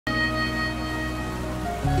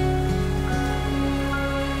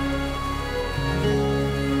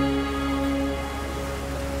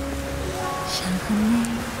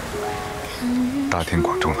大庭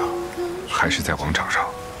广众的，还是在广场上？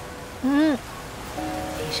嗯。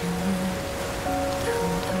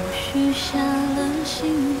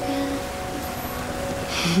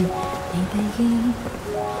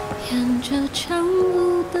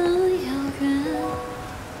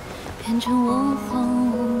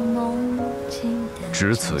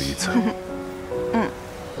只此一次。嗯。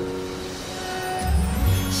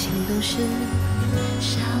心都是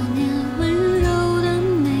少年温柔的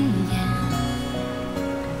眉眼，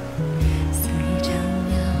肆意张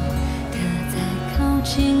扬，可再靠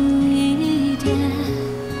近一点。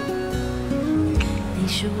你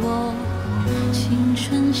是我青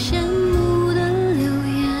春羡慕的流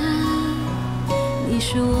言，你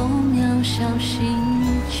是我渺小星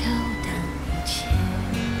球的一切。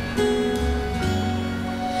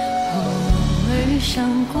偶尔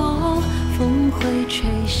想过。风会吹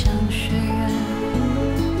向雪人，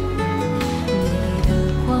你的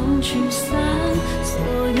光驱散所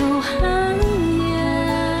有寒夜，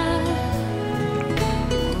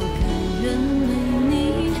我甘愿为你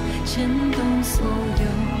牵动所有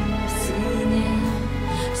思念，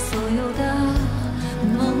所有的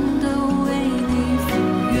梦都为你赴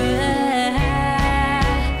约，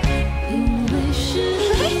因为是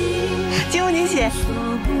你惊不惊喜？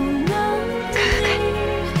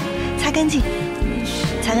擦干净，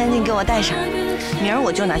擦干净，给我带上。明儿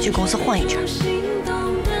我就拿去公司换一张。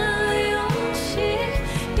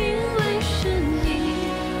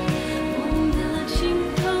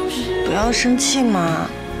不要生气嘛。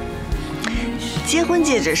结婚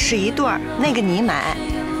戒指是一对儿，那个你买，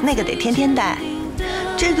那个得天天戴。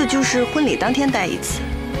这个就是婚礼当天戴一次，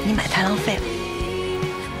你买太浪费了。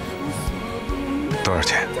多少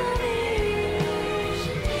钱？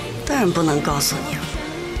当然不能告诉你了。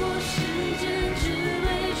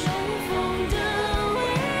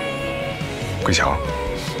桂乔，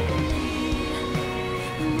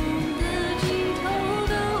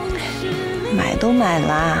买都买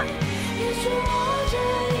了。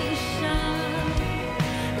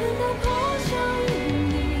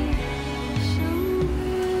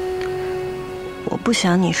我不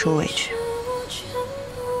想你受委屈，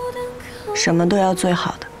什么都要最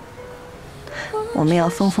好的。我们要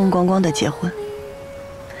风风光光的结婚。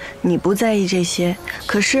你不在意这些，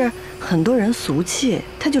可是很多人俗气，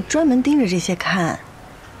他就专门盯着这些看。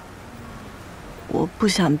我不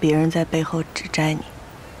想别人在背后指摘你，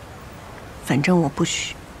反正我不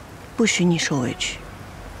许你受委屈。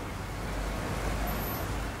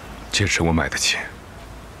戒指我买得起。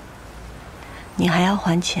你还要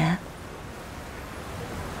还钱？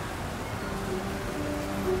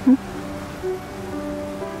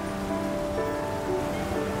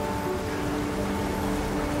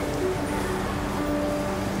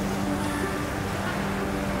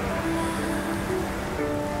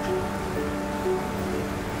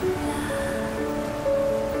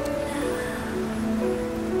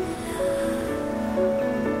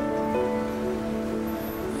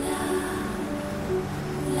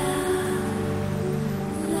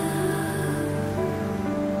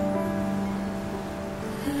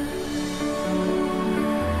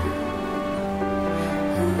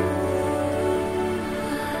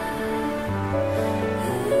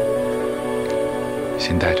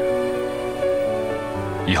先带着，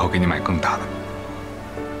以后给你买更大的。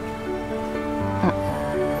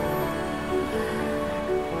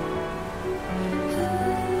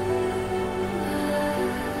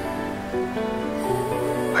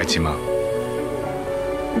还亲吗？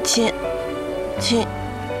亲。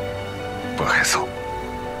不害臊。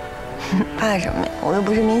怕什么呀？我又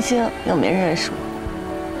不是明星，又没人认识我。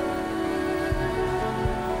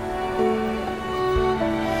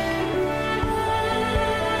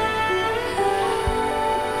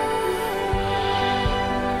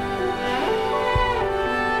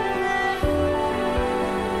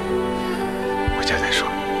回家再说。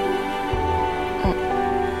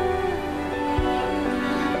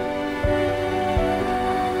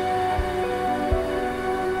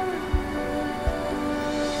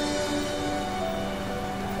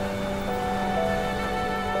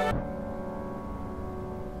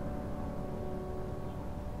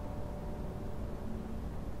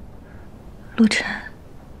陆晨，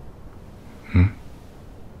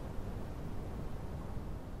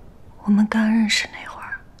我们刚认识那会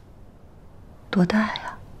儿，多大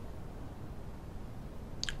呀？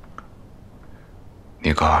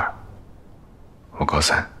你高2，我高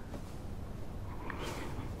3。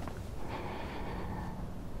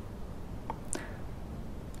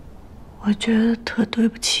我觉得特对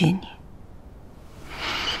不起你，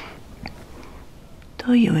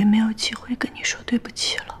都以为没有机会跟你说对不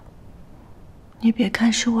起了。你别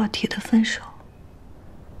看是我提的分手，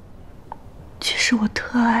是我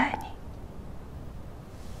特爱你。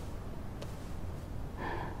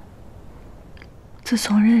自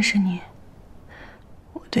从认识你，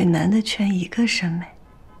我对男的全一个审美，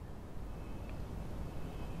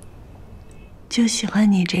就喜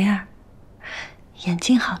欢你这样，眼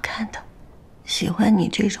睛好看的，喜欢你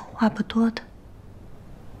这种话不多的，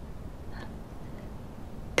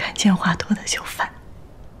看见话多的就烦，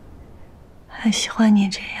还喜欢你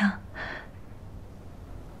这样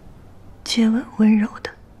接吻温柔的，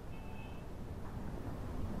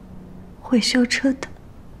会修车的，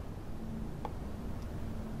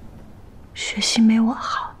学习没我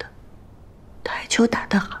好的，台球打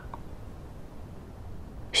得好，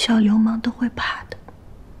小流氓都会怕的。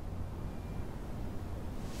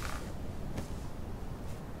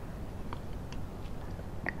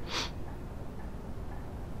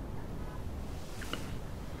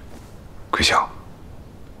桂晓，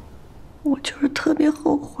我就是特别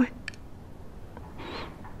后悔，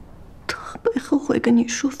特别后悔跟你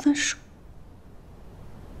说分手，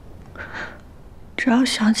只要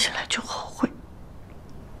想起来就后悔，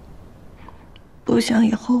不想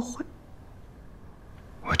也后悔。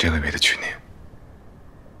我这个月的去你，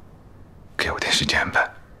给我点时间安排。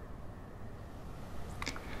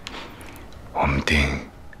我们订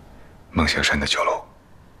梦香山的酒楼，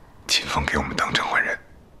秦风给我们当证婚人。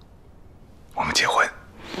我们结婚，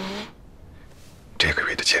这个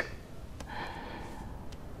月的钱。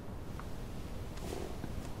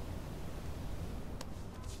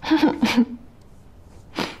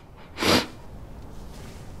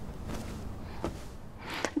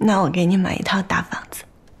那我给你买一套大房子，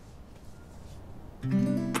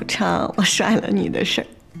不唱我甩了你的事儿。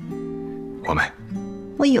我没，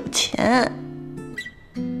我有钱。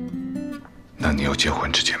那你要结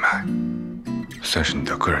婚之前买，算是你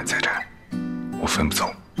的个人财产，我分不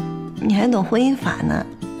走。你还懂婚姻法呢？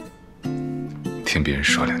听别人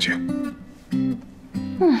说两句。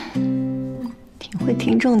挺会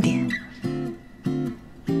听重点。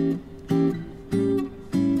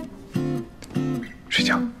睡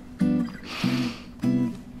觉。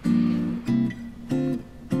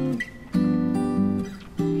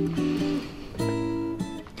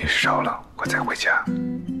你睡着了，我再回家。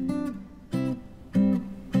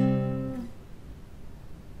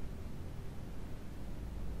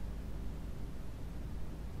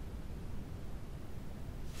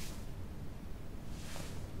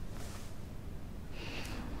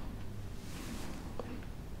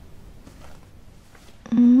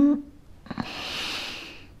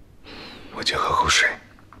我去喝口水。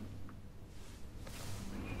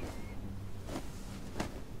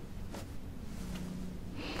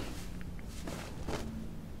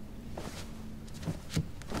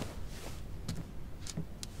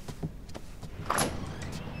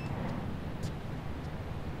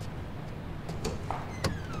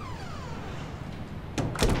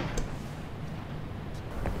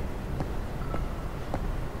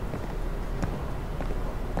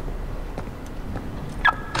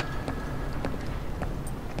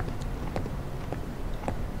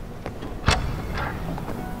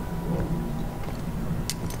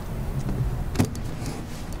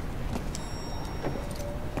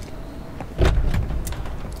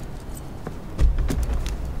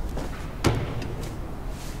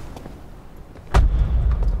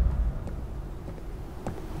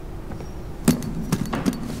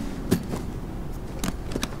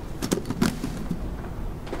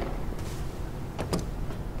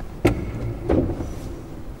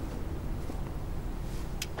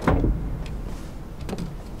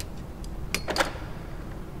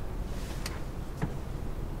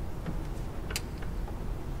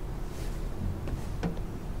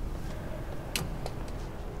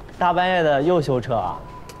大半夜的又修车啊？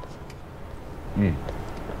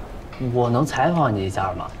我能采访你一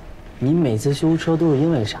下吗？你每次修车都是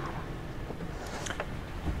因为啥呀？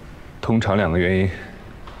通常2个原因：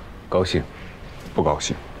高兴、不高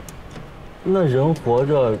兴。那人活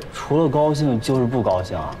着除了高兴就是不高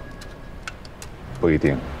兴啊？不一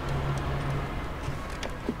定，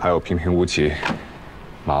还有平平无奇、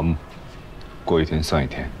麻木，过一天算一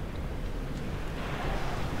天。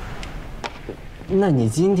那你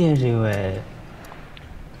今天是因为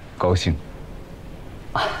高兴？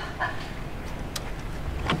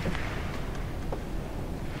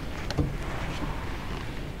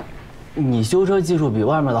你修车技术比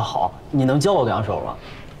外面的好，你能教我2手吗？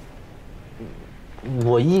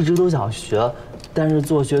我一直都想学，但是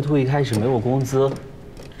做学徒一开始没有工资，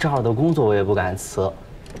这儿的工作我也不敢辞，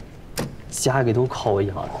家里都靠我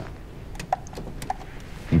养着。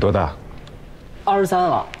你多大23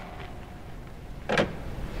了。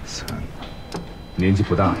年纪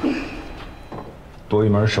不大，多一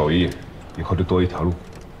门手艺，以后就多一条路。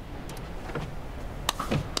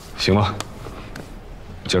行了，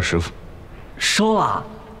叫师傅。收了。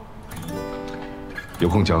有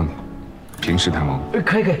空教你，平时太忙。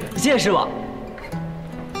可以，谢谢师傅。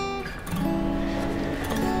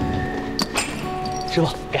师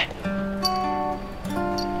傅，给。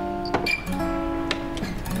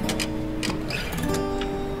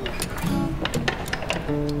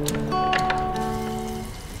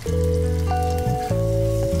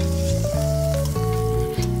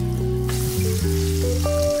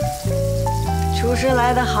厨师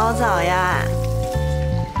来的好早呀！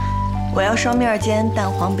我要双面煎，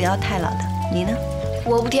蛋黄不要太老的。你呢？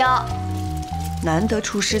我不挑。难得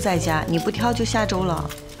厨师在家，你不挑就下周了。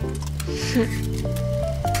哼。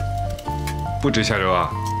不止下周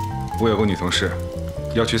啊，我有个女同事，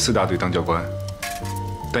要去4大队当教官，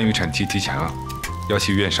但预产期提前了，要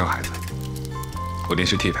去医院生孩子。我临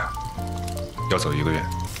时替她，要走1个月。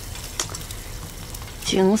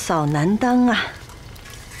警嫂难当啊！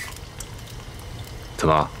怎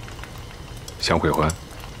么？想悔婚？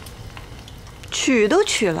娶都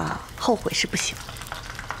娶了，后悔是不行。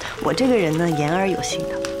我这个人呢，言而有信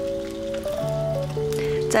的。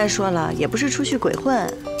再说了，也不是出去鬼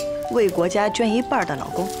混，为国家捐1半的老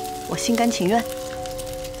公，我心甘情愿。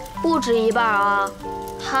不止1半啊，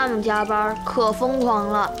他们加班可疯狂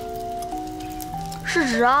了。事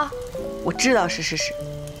实啊。我知道是事实。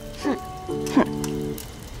哼哼。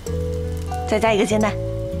再加1个煎蛋，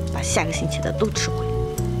把下个星期的都吃回。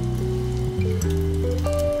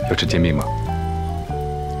要吃煎饼吗？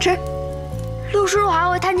吃。陆师傅还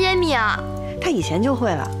会摊煎饼啊？他以前就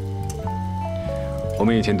会了。我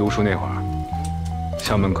们以前读书那会儿，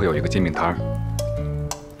校门口有一个煎饼摊儿。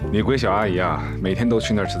你闺小阿姨啊，每天都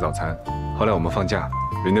去那儿吃早餐。后来我们放假，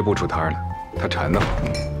人家不出摊了，她馋得慌，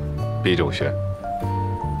逼着我学。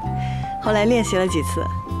后来练习了几次，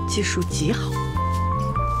技术极好，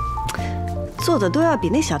做的都要比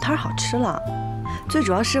那小摊好吃了。最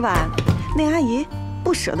主要是吧，那阿姨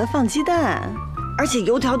不舍得放鸡蛋，而且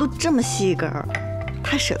油条都这么细一根儿，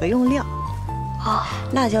她舍得用料。啊，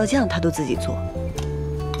辣椒酱她都自己做。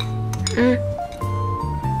嗯。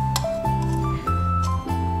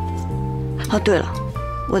哦，对了，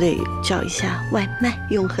我得叫一下外卖，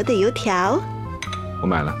永和的油条。我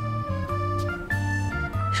买了。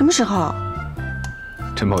什么时候？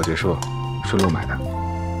晨跑结束，顺路买的。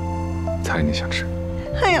猜你想吃？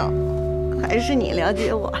哎呦，还是你了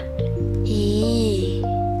解我。咦。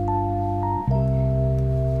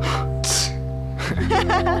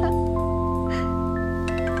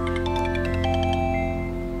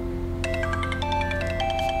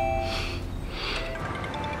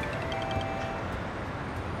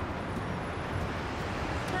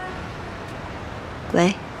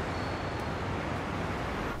喂，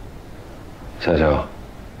小乔，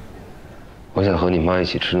我想和你妈一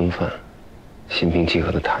起吃顿饭，心平气和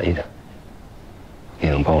地谈一谈。你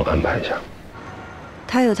能帮我安排一下？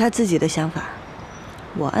她有她自己的想法，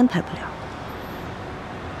我安排不了。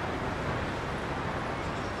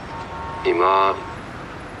你妈，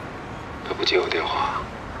她不接我电话。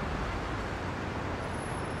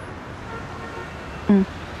嗯，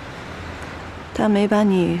她没把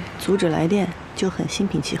你阻止来电，就很心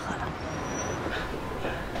平气和了。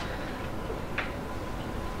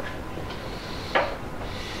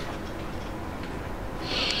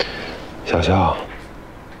小乔，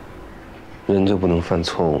人就不能犯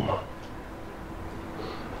错误吗？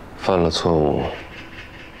犯了错误，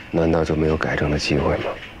难道就没有改正的机会吗？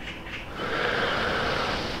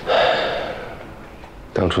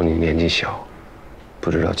当初你年纪小，不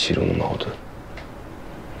知道其中的矛盾。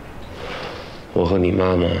我和你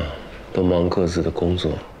妈妈都忙各自的工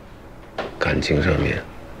作，感情上面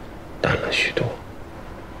淡了许多。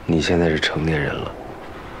你现在是成年人了，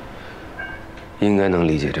应该能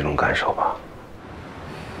理解这种感受吧？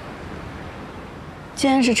既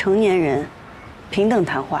然是成年人，平等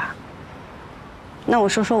谈话。那我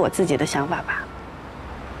说说我自己的想法吧。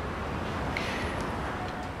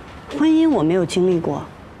婚姻我没有经历过，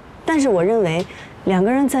但是我认为2个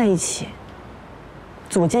人在一起，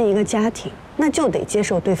组建一个家庭，那就得接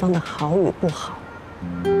受对方的好与不好。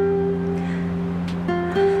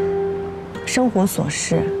生活琐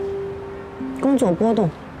事、工作波动，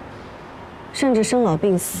甚至生老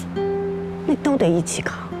病死，那都得一起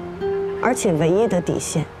扛。而且唯一的底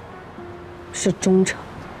线是忠诚。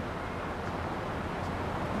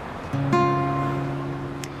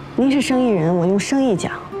您是生意人，我用生意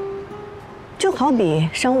讲，就好比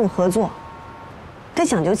商务合作，得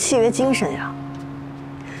讲究契约精神呀。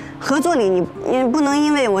合作里你不能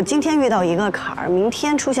因为我今天遇到一个坎儿，明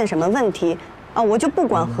天出现什么问题啊，我就不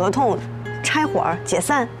管合同，拆伙解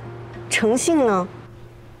散，诚信呢？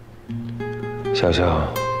小小，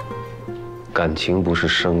感情不是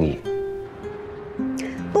生意。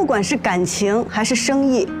不管是感情还是生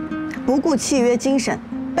意，不顾契约精神，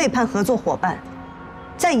背叛合作伙伴，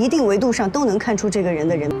在一定维度上都能看出这个人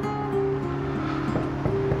的人。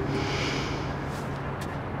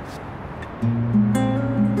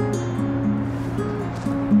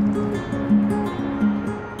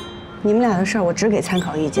你们俩的事儿我只给参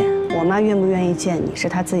考意见，我妈愿不愿意见你是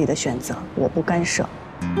她自己的选择，我不干涉。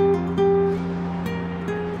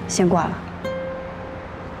先挂了。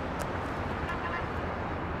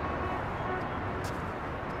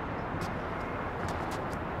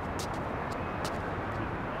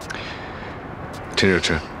趁热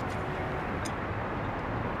吃。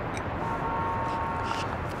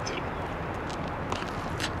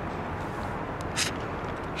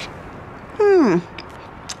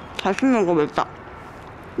还是那个味道，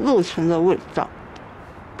肉层的味道。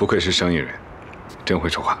不愧是生意人，真会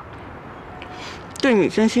说话。对你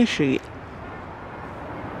真心实意。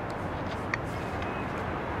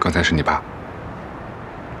刚才是你爸。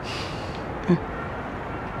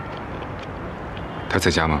他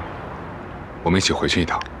在家吗？我们一起回去一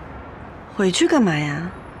趟。回去干嘛呀？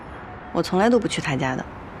我从来都不去他家的。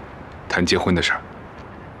谈结婚的事儿，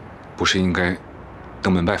不是应该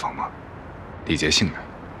登门拜访吗？礼节性的。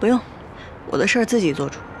不用，我的事儿自己做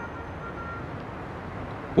主。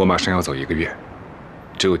我马上要走1个月，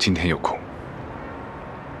只有今天有空。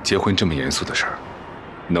结婚这么严肃的事儿，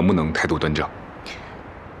能不能态度端正？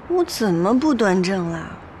我怎么不端正了？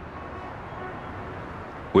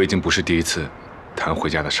我已经不是第一次谈回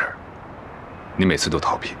家的事儿，你每次都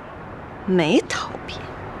逃避。没逃避。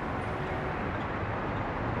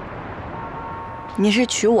你是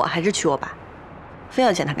娶我还是娶我爸？非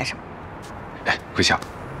要见他干什么？哎，桂香。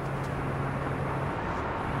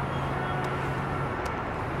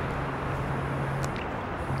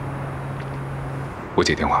我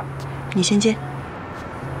接电话。你先接。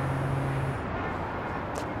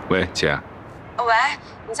喂，姐。喂，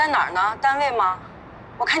你在哪儿呢？单位吗？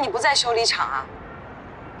我看你不在修理厂啊。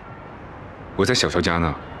我在小肖家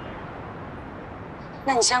呢。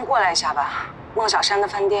那你先过来一下吧，孟小山的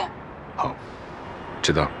饭店。好，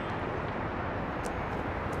知道。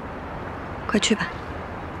快去吧。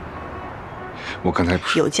我刚才不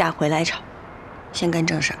是有假回来吵，先干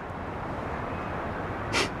正事儿。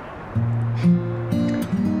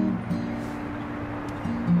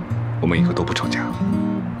我们以后都不吵架。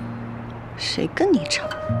谁跟你吵？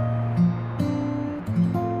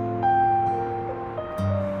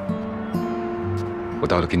我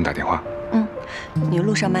到了给你打电话。你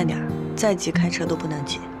路上慢点，再急开车都不能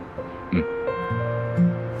急。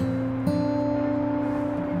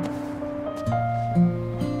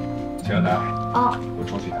亲爱的。哦。我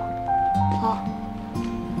出去一趟。好。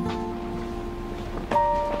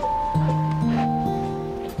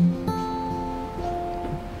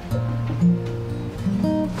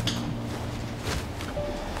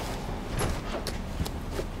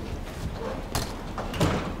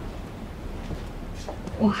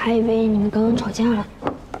我还以为你们刚刚吵架了。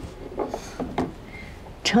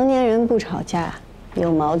成年人不吵架，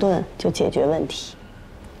有矛盾就解决问题。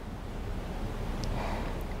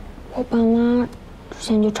我爸妈之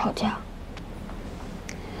前就吵架。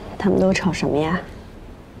他们都吵什么呀？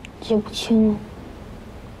记不清了。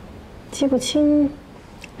记不清，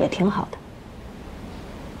也挺好的。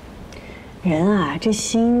人啊，这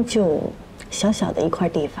心就小小的一块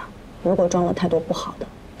地方，如果装了太多不好的，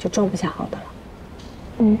就装不下好的了。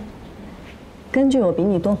根据我比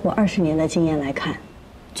你多活20年的经验来看，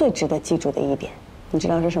最值得记住的一点，你知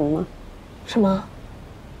道是什么吗？什么？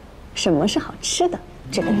什么是好吃的？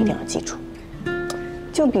这个一定要记住。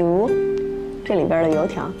就比如这里边的油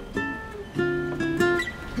条，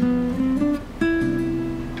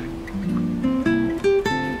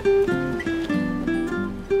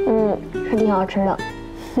是挺好吃的。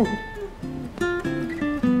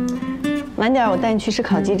晚点我带你去吃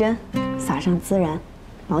烤鸡胗，撒上孜然，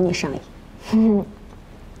保你上瘾。